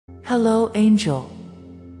Hello, Angel.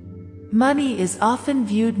 Money is often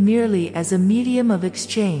viewed merely as a medium of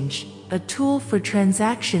exchange, a tool for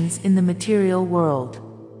transactions in the material world.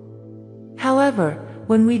 However,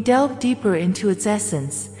 when we delve deeper into its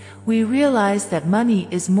essence, we realize that money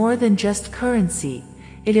is more than just currency.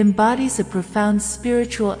 It embodies a profound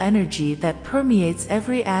spiritual energy that permeates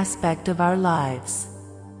every aspect of our lives.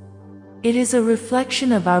 It is a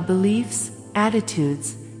reflection of our beliefs,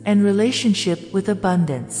 attitudes, and relationship with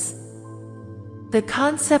abundance. The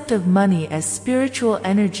concept of money as spiritual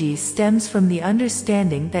energy stems from the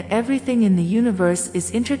understanding that everything in the universe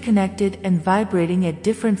is interconnected and vibrating at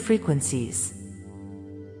different frequencies.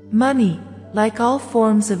 Money, like all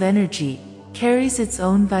forms of energy, carries its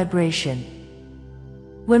own vibration.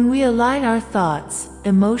 When we align our thoughts,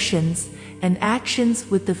 emotions, and actions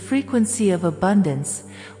with the frequency of abundance,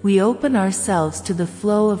 we open ourselves to the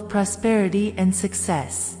flow of prosperity and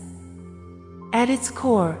success. At its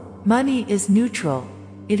core, money is neutral.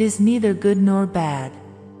 It is neither good nor bad.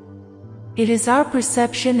 It is our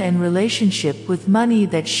perception and relationship with money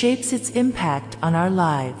that shapes its impact on our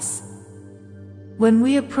lives. When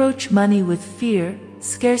we approach money with fear,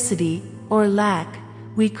 scarcity, or lack,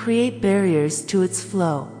 we create barriers to its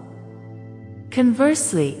flow.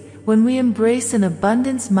 Conversely, when we embrace an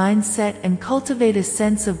abundance mindset and cultivate a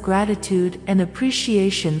sense of gratitude and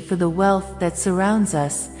appreciation for the wealth that surrounds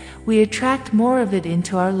us, we attract more of it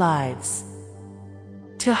into our lives.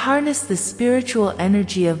 To harness the spiritual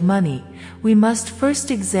energy of money, we must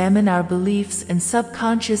first examine our beliefs and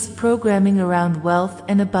subconscious programming around wealth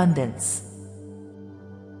and abundance.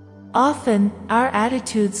 Often, our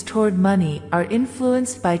attitudes toward money are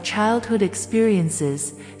influenced by childhood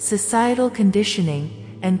experiences, societal conditioning,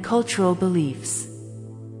 and cultural beliefs.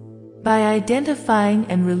 By identifying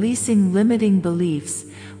and releasing limiting beliefs,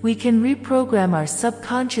 we can reprogram our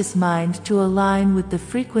subconscious mind to align with the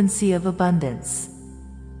frequency of abundance.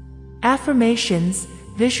 Affirmations,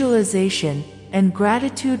 visualization, and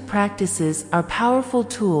gratitude practices are powerful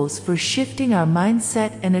tools for shifting our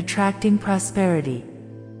mindset and attracting prosperity.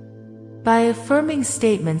 By affirming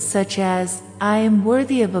statements such as, "I am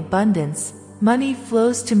worthy of abundance, money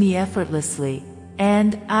flows to me effortlessly,"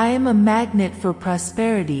 and "I am a magnet for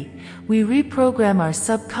prosperity," we reprogram our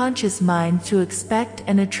subconscious mind to expect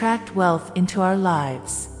and attract wealth into our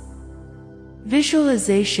lives.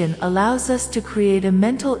 Visualization allows us to create a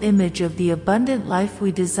mental image of the abundant life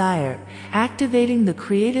we desire, activating the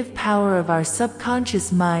creative power of our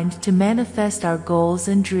subconscious mind to manifest our goals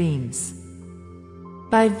and dreams.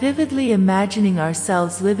 By vividly imagining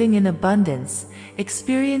ourselves living in abundance,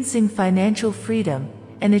 experiencing financial freedom,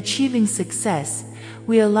 and achieving success,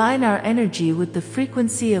 we align our energy with the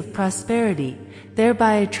frequency of prosperity,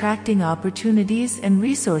 thereby attracting opportunities and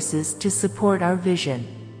resources to support our vision.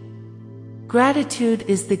 Gratitude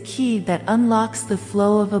is the key that unlocks the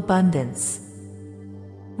flow of abundance.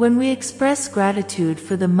 When we express gratitude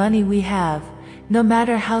for the money we have, no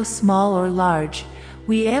matter how small or large,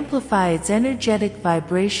 we amplify its energetic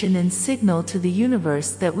vibration and signal to the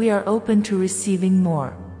universe that we are open to receiving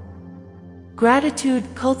more. Gratitude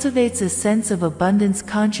cultivates a sense of abundance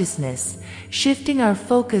consciousness, shifting our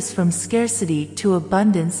focus from scarcity to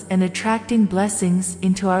abundance and attracting blessings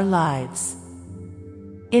into our lives.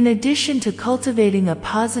 In addition to cultivating a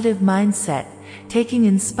positive mindset, taking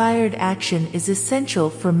inspired action is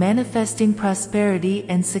essential for manifesting prosperity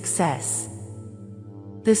and success.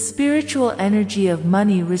 The spiritual energy of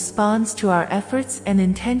money responds to our efforts and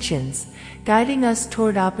intentions, guiding us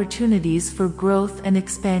toward opportunities for growth and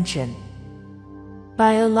expansion.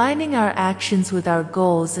 By aligning our actions with our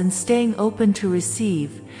goals and staying open to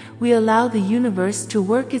receive, we allow the universe to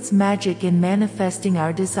work its magic in manifesting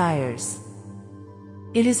our desires.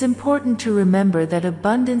 It is important to remember that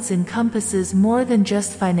abundance encompasses more than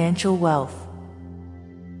just financial wealth.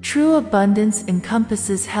 True abundance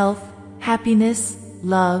encompasses health, happiness,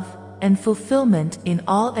 love, and fulfillment in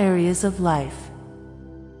all areas of life.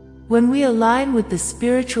 When we align with the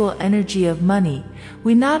spiritual energy of money,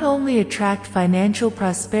 we not only attract financial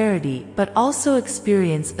prosperity but also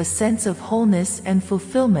experience a sense of wholeness and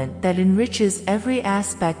fulfillment that enriches every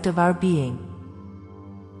aspect of our being.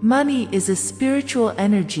 Money is a spiritual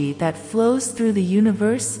energy that flows through the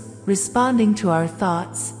universe, responding to our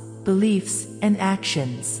thoughts, beliefs, and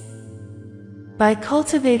actions. By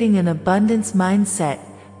cultivating an abundance mindset,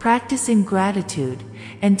 practicing gratitude,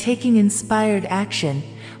 and taking inspired action,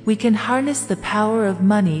 we can harness the power of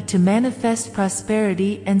money to manifest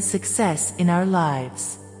prosperity and success in our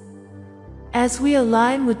lives. As we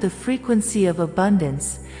align with the frequency of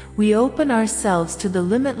abundance, we open ourselves to the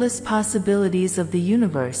limitless possibilities of the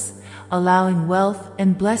universe, allowing wealth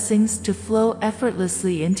and blessings to flow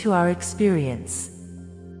effortlessly into our experience.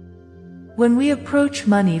 When we approach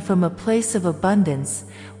money from a place of abundance,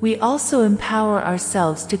 we also empower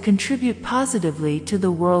ourselves to contribute positively to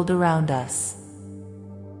the world around us.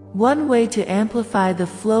 One way to amplify the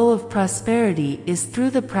flow of prosperity is through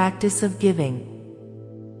the practice of giving.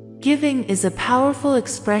 Giving is a powerful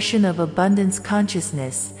expression of abundance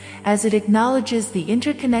consciousness, as it acknowledges the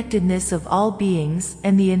interconnectedness of all beings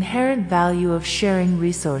and the inherent value of sharing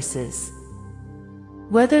resources.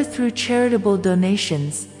 Whether through charitable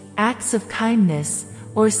donations, acts of kindness,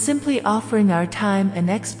 or simply offering our time and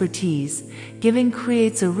expertise, giving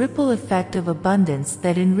creates a ripple effect of abundance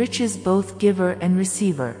that enriches both giver and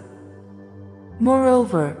receiver.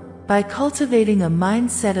 Moreover, by cultivating a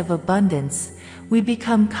mindset of abundance, we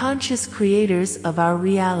become conscious creators of our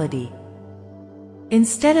reality.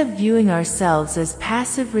 Instead of viewing ourselves as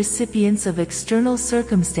passive recipients of external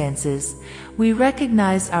circumstances, we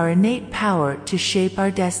recognize our innate power to shape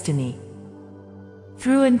our destiny.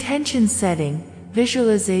 Through intention setting,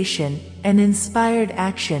 visualization, and inspired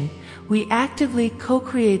action, we actively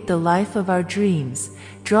co-create the life of our dreams,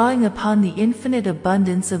 drawing upon the infinite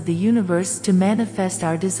abundance of the universe to manifest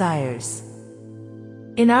our desires.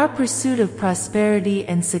 In our pursuit of prosperity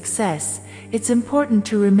and success, it's important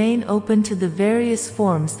to remain open to the various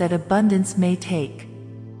forms that abundance may take.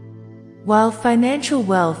 While financial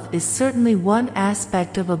wealth is certainly one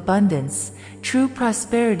aspect of abundance, true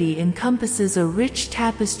prosperity encompasses a rich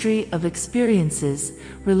tapestry of experiences,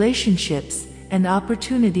 relationships, and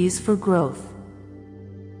opportunities for growth.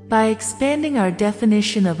 By expanding our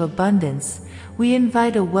definition of abundance, we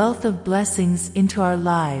invite a wealth of blessings into our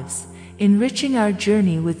lives, enriching our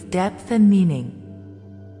journey with depth and meaning.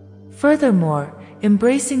 Furthermore,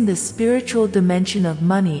 embracing the spiritual dimension of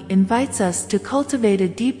money invites us to cultivate a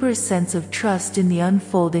deeper sense of trust in the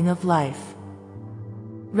unfolding of life.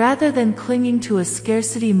 Rather than clinging to a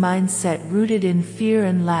scarcity mindset rooted in fear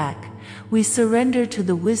and lack, we surrender to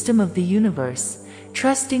the wisdom of the universe,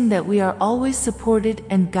 trusting that we are always supported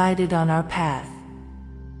and guided on our path.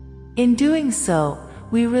 In doing so,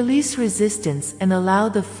 we release resistance and allow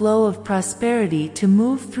the flow of prosperity to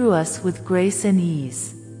move through us with grace and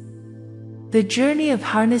ease. The journey of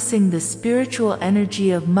harnessing the spiritual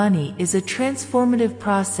energy of money is a transformative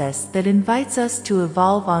process that invites us to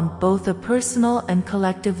evolve on both a personal and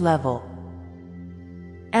collective level.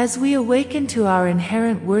 As we awaken to our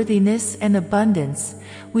inherent worthiness and abundance,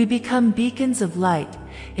 we become beacons of light,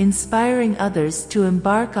 inspiring others to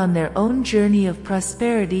embark on their own journey of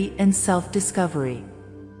prosperity and self-discovery.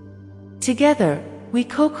 Together, we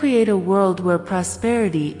co-create a world where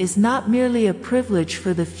prosperity is not merely a privilege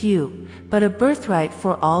for the few, but a birthright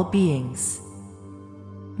for all beings.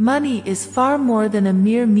 Money is far more than a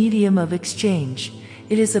mere medium of exchange.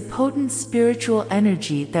 It is a potent spiritual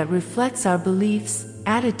energy that reflects our beliefs,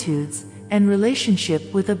 attitudes, and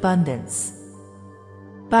relationship with abundance.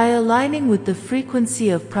 By aligning with the frequency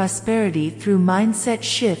of prosperity through mindset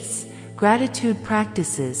shifts, gratitude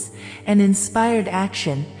practices, and inspired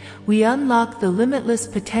action, we unlock the limitless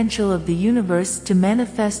potential of the universe to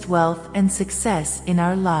manifest wealth and success in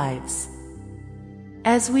our lives.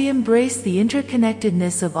 As we embrace the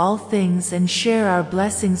interconnectedness of all things and share our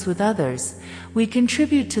blessings with others, we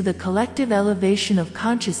contribute to the collective elevation of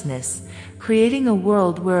consciousness, creating a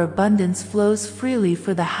world where abundance flows freely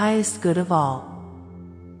for the highest good of all.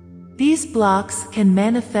 These blocks can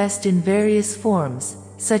manifest in various forms,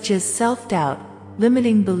 such as self-doubt,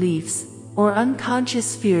 limiting beliefs, or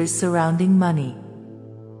unconscious fears surrounding money.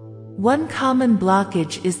 One common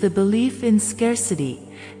blockage is the belief in scarcity,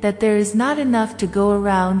 that there is not enough to go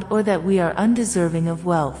around or that we are undeserving of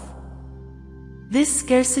wealth. This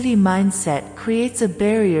scarcity mindset creates a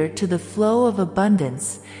barrier to the flow of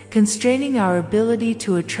abundance, constraining our ability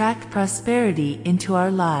to attract prosperity into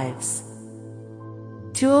our lives.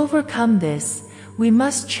 To overcome this, we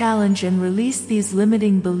must challenge and release these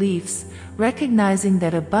limiting beliefs, recognizing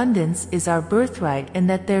that abundance is our birthright and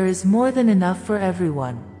that there is more than enough for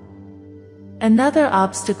everyone. Another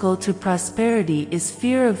obstacle to prosperity is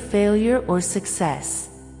fear of failure or success.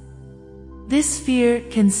 This fear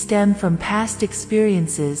can stem from past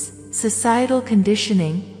experiences, societal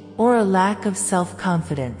conditioning, or a lack of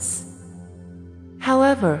self-confidence.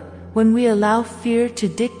 However, when we allow fear to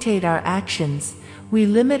dictate our actions, we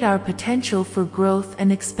limit our potential for growth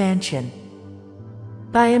and expansion.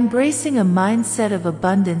 By embracing a mindset of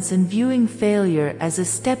abundance and viewing failure as a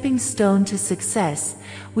stepping stone to success,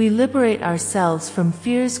 we liberate ourselves from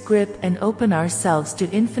fear's grip and open ourselves to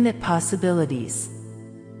infinite possibilities.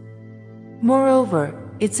 Moreover,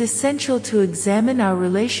 it's essential to examine our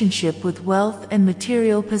relationship with wealth and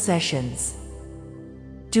material possessions.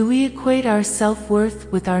 Do we equate our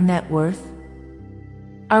self-worth with our net worth?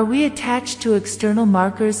 Are we attached to external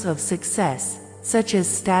markers of success, such as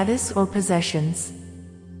status or possessions?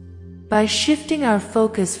 By shifting our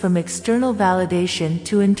focus from external validation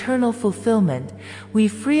to internal fulfillment, we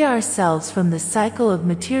free ourselves from the cycle of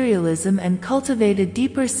materialism and cultivate a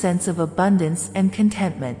deeper sense of abundance and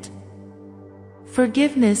contentment.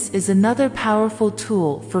 Forgiveness is another powerful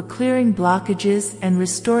tool for clearing blockages and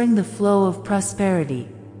restoring the flow of prosperity.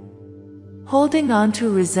 Holding on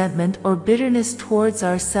to resentment or bitterness towards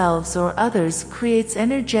ourselves or others creates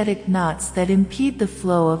energetic knots that impede the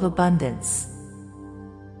flow of abundance.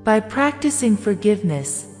 By practicing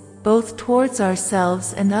forgiveness, both towards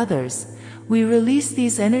ourselves and others, we release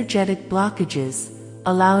these energetic blockages,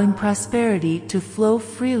 allowing prosperity to flow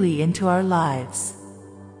freely into our lives.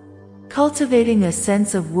 Cultivating a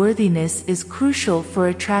sense of worthiness is crucial for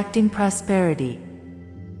attracting prosperity.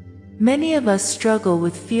 Many of us struggle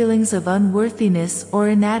with feelings of unworthiness or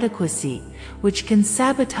inadequacy, which can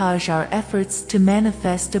sabotage our efforts to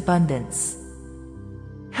manifest abundance.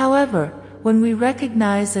 However, when we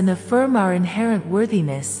recognize and affirm our inherent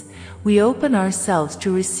worthiness, we open ourselves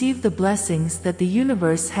to receive the blessings that the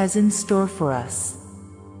universe has in store for us.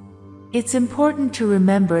 It's important to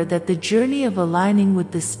remember that the journey of aligning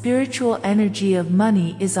with the spiritual energy of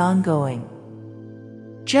money is ongoing.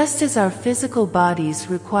 Just as our physical bodies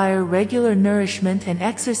require regular nourishment and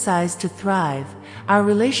exercise to thrive, our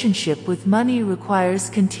relationship with money requires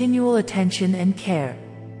continual attention and care.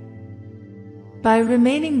 By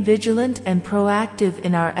remaining vigilant and proactive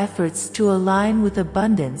in our efforts to align with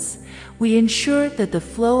abundance, we ensure that the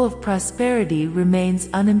flow of prosperity remains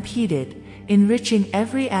unimpeded, enriching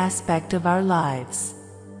every aspect of our lives.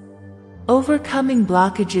 Overcoming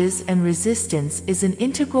blockages and resistance is an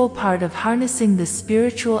integral part of harnessing the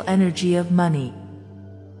spiritual energy of money.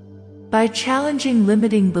 By challenging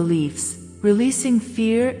limiting beliefs, releasing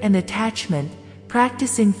fear and attachment,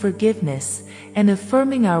 practicing forgiveness, and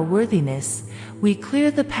affirming our worthiness, we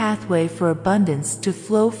clear the pathway for abundance to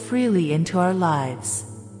flow freely into our lives.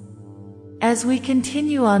 As we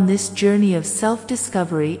continue on this journey of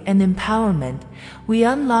self-discovery and empowerment, we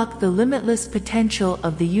unlock the limitless potential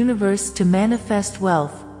of the universe to manifest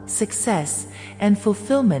wealth, success, and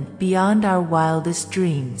fulfillment beyond our wildest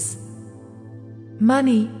dreams.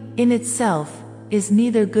 Money, in itself, is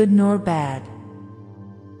neither good nor bad.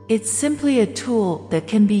 It's simply a tool that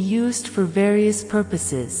can be used for various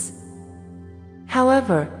purposes.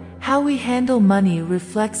 However, how we handle money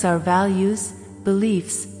reflects our values,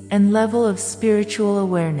 beliefs, and level of spiritual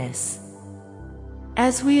awareness.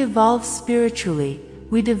 As we evolve spiritually,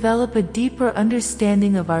 we develop a deeper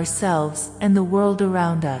understanding of ourselves and the world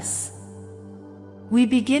around us. We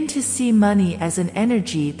begin to see money as an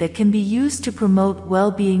energy that can be used to promote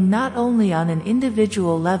well-being not only on an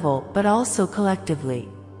individual level but also collectively.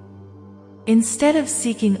 Instead of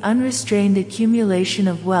seeking unrestrained accumulation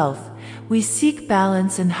of wealth, we seek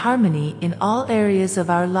balance and harmony in all areas of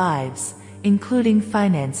our lives, including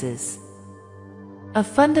finances. A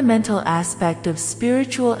fundamental aspect of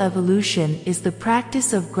spiritual evolution is the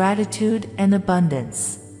practice of gratitude and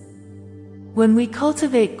abundance. When we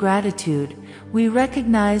cultivate gratitude, we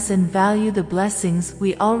recognize and value the blessings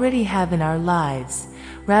we already have in our lives,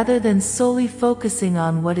 rather than solely focusing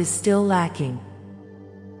on what is still lacking.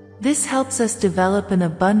 This helps us develop an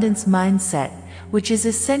abundance mindset, which is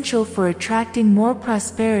essential for attracting more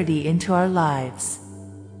prosperity into our lives.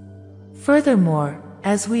 Furthermore,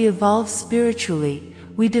 as we evolve spiritually,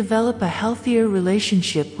 we develop a healthier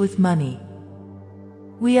relationship with money.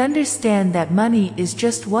 We understand that money is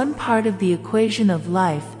just one part of the equation of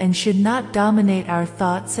life and should not dominate our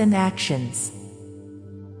thoughts and actions.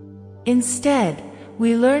 Instead,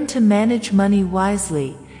 we learn to manage money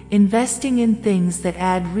wisely, investing in things that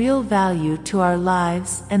add real value to our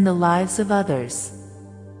lives and the lives of others.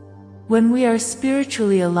 When we are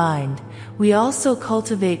spiritually aligned, we also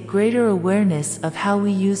cultivate greater awareness of how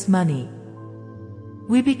we use money.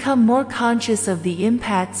 We become more conscious of the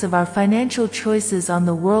impacts of our financial choices on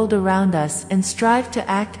the world around us and strive to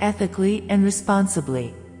act ethically and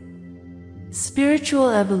responsibly. Spiritual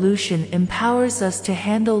evolution empowers us to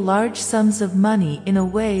handle large sums of money in a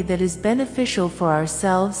way that is beneficial for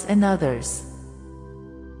ourselves and others.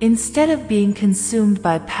 Instead of being consumed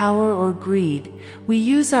by power or greed, we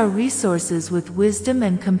use our resources with wisdom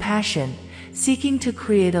and compassion, seeking to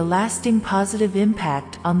create a lasting positive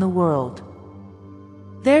impact on the world.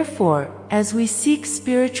 Therefore, as we seek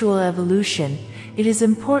spiritual evolution, it is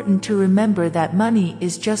important to remember that money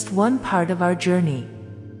is just one part of our journey.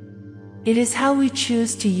 It is how we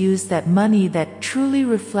choose to use that money that truly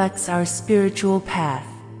reflects our spiritual path.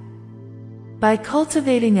 By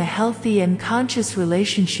cultivating a healthy and conscious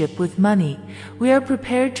relationship with money, we are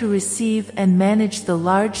prepared to receive and manage the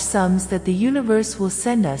large sums that the universe will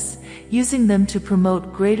send us, using them to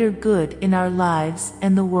promote greater good in our lives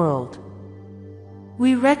and the world.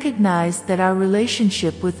 We recognize that our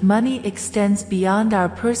relationship with money extends beyond our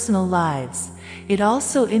personal lives. It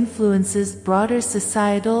also influences broader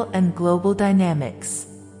societal and global dynamics.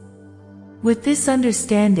 With this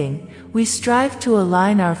understanding, we strive to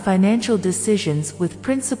align our financial decisions with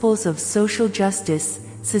principles of social justice,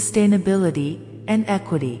 sustainability, and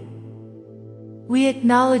equity. We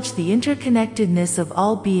acknowledge the interconnectedness of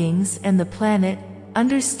all beings and the planet,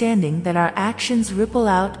 understanding that our actions ripple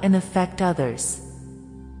out and affect others.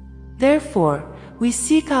 Therefore, we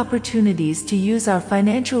seek opportunities to use our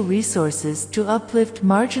financial resources to uplift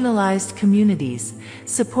marginalized communities,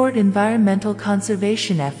 support environmental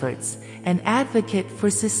conservation efforts, and advocate for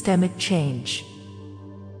systemic change.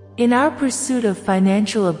 In our pursuit of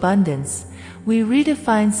financial abundance, we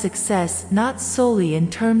redefine success not solely in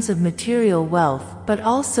terms of material wealth but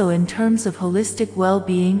also in terms of holistic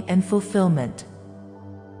well-being and fulfillment.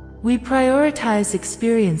 We prioritize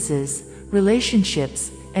experiences,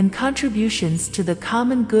 relationships, and contributions to the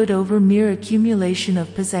common good over mere accumulation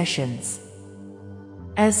of possessions.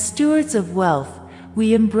 As stewards of wealth,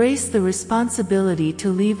 we embrace the responsibility to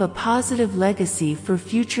leave a positive legacy for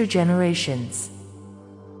future generations.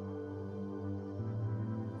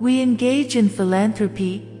 We engage in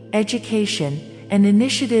philanthropy, education, and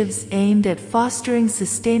initiatives aimed at fostering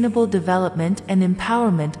sustainable development and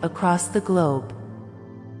empowerment across the globe.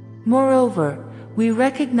 Moreover, we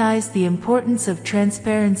recognize the importance of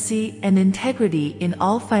transparency and integrity in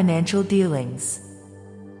all financial dealings.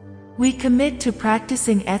 We commit to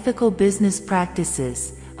practicing ethical business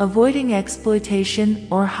practices, avoiding exploitation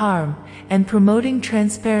or harm, and promoting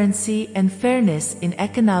transparency and fairness in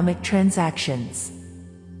economic transactions.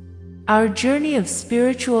 Our journey of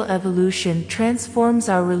spiritual evolution transforms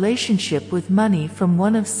our relationship with money from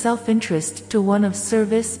one of self-interest to one of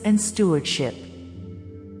service and stewardship.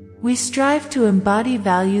 We strive to embody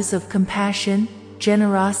values of compassion,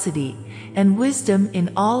 generosity, and wisdom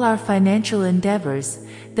in all our financial endeavors,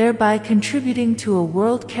 thereby contributing to a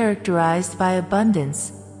world characterized by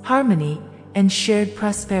abundance, harmony, and shared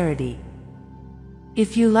prosperity.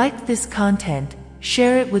 If you liked this content,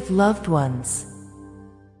 share it with loved ones.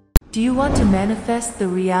 Do you want to manifest the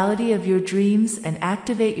reality of your dreams and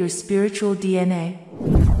activate your spiritual DNA?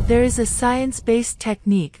 There is a science-based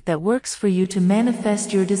technique that works for you to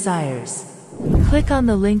manifest your desires. Click on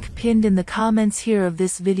the link pinned in the comments here of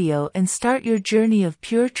this video and start your journey of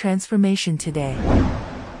pure transformation today.